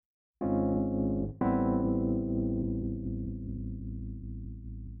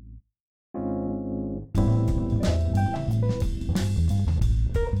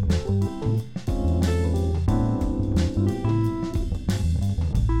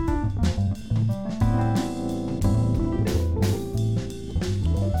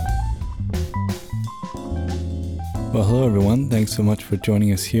Well, hello, everyone. Thanks so much for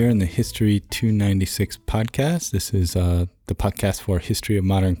joining us here in the History 296 podcast. This is the podcast for History of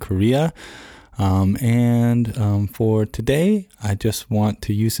Modern Korea. For today, I just want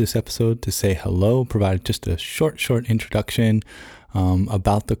to use this episode to say hello, provide just a short introduction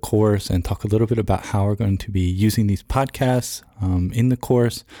about the course and talk a little bit about how we're going to be using these podcasts in the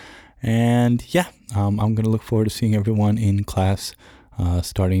course. And I'm going to look forward to seeing everyone in class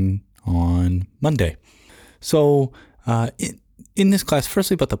starting on Monday. So in this class,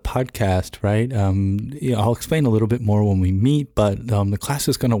 firstly about the podcast, right? I'll explain a little bit more when we meet, but the class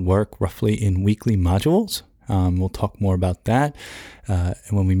is going to work roughly in weekly modules. We'll talk more about that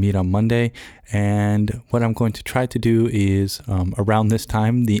when we meet on Monday. And what I'm going to try to do is around this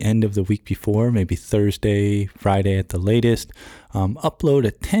time, the end of the week before, maybe Thursday, Friday at the latest, upload a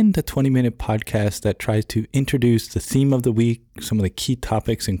 10 to 20 minute podcast that tries to introduce the theme of the week, some of the key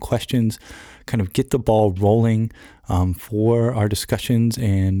topics and questions, kind of get the ball rolling for our discussions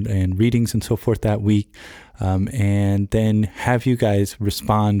and readings and so forth that week. And then have you guys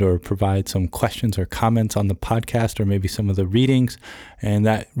respond or provide some questions or comments on the podcast or maybe some of the readings. And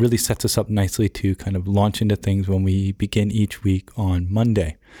that really sets us up nicely to kind of launch into things when we begin each week on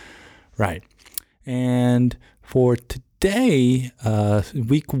Monday. Right. And for today,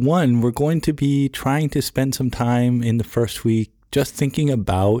 week one, we're going to be trying to spend some time in the first week just thinking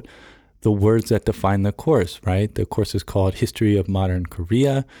about the words that define the course, right? The course is called History of Modern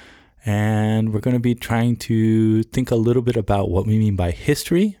Korea. And we're going to be trying to think a little bit about what we mean by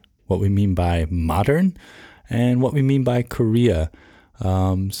history, what we mean by modern, and what we mean by Korea.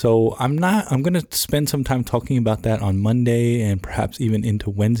 So I'm going to spend some time talking about that on Monday and perhaps even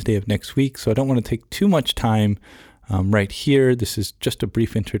into Wednesday of next week. So I don't want to take too much time right here. This is just a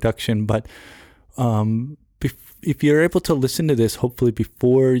brief introduction, but if you're able to listen to this, hopefully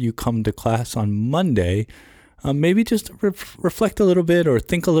before you come to class on Monday, maybe just reflect a little bit or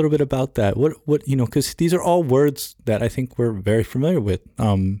think a little bit about that. Because these are all words that I think we're very familiar with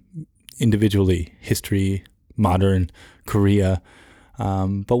individually: history, modern, Korea.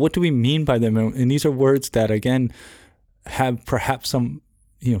 But what do we mean by them? And these are words that, again, have perhaps some,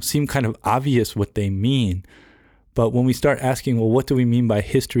 seem kind of obvious what they mean. But when we start asking, well, what do we mean by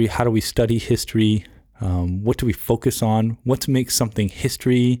history? How do we study history? What do we focus on? What makes something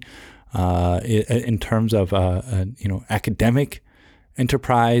history in terms of academic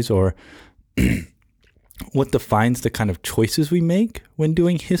enterprise, or what defines the kind of choices we make when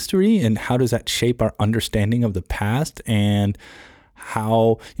doing history, and how does that shape our understanding of the past, and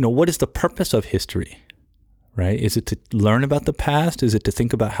how, what is the purpose of history, right? Is it to learn about the past? Is it to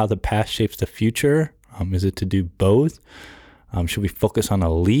think about how the past shapes the future? Is it to do both? Should we focus on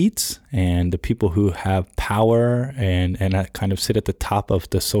elites and the people who have power and kind of sit at the top of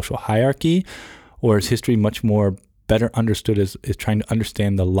the social hierarchy? Or is history much more better understood as trying to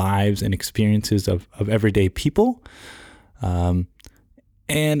understand the lives and experiences of everyday people? And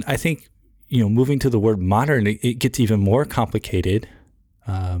I think, moving to the word modern, it gets even more complicated.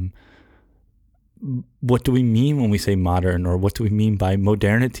 What do we mean when we say modern, or what do we mean by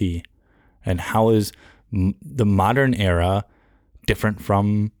modernity? And how is the modern era different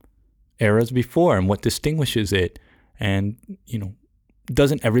from eras before, and what distinguishes it? And,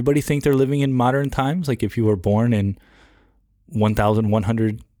 doesn't everybody think they're living in modern times? Like if you were born in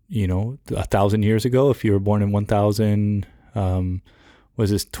 1,100, 1,000 years ago, if you were born in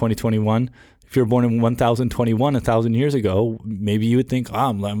 2021? If you were born in 1021, 1,000 years ago, maybe you would think,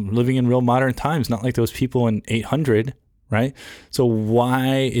 I'm living in real modern times, not like those people in 800, right? So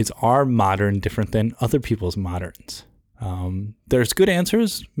why is our modern different than other people's moderns? There's good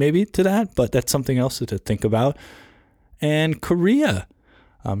answers maybe to that, but that's something else to think about. And Korea.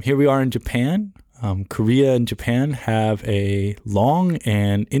 Here we are in Japan. Korea and Japan have a long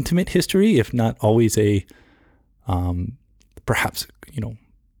and intimate history, if not always a perhaps,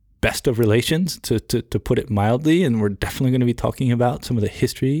 best of relations, to put it mildly. And we're definitely going to be talking about some of the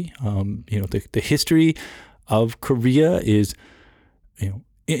history. The history of Korea is,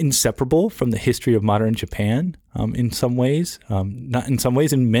 inseparable from the history of modern Japan in some ways, not in some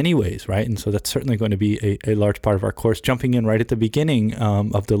ways, in many ways, right? And so that's certainly going to be a large part of our course, jumping in right at the beginning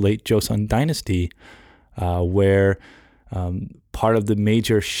of the late Joseon dynasty, where part of the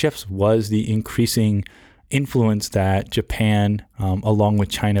major shifts was the increasing influence that Japan, along with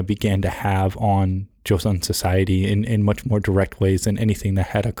China, began to have on Joseon society in much more direct ways than anything that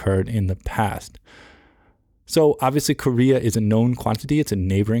had occurred in the past. So obviously Korea is a known quantity. It's a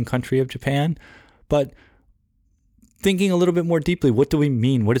neighboring country of Japan. But thinking a little bit more deeply, what do we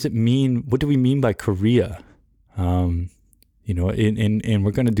mean? What does it mean? What do we mean by Korea? and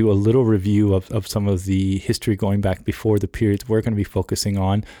we're going to do a little review of some of the history going back before the periods we're going to be focusing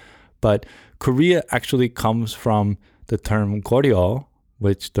on. But Korea actually comes from the term Goryeo,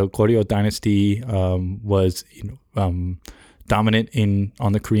 which the Goryeo dynasty was dominant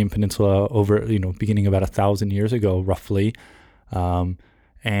on the Korean Peninsula over beginning about 1,000 years ago, roughly,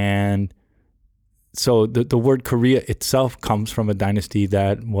 and so the word Korea itself comes from a dynasty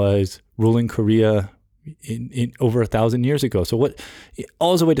that was ruling Korea in over 1,000 years ago. So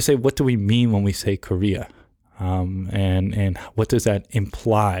all is a way to say, what do we mean when we say Korea, and what does that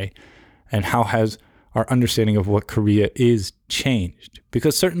imply, and how has our understanding of what Korea is changed?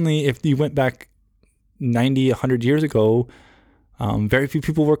 Because certainly, if you went back 90, 100 years ago, very few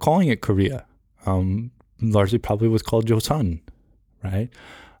people were calling it Korea. Largely probably was called Joseon, right?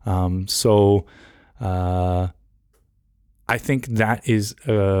 So I think that is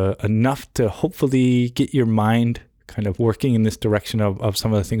enough to hopefully get your mind kind of working in this direction of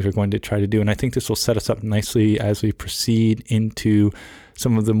some of the things we're going to try to do. And I think this will set us up nicely as we proceed into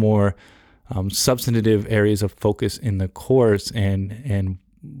some of the more substantive areas of focus in the course and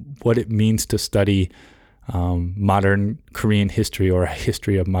what it means to study modern Korean history, or a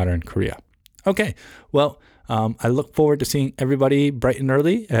history of modern Korea. Okay, well, I look forward to seeing everybody bright and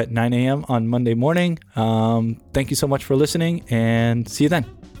early at 9 a.m. on Monday morning. Thank you so much for listening, and see you then.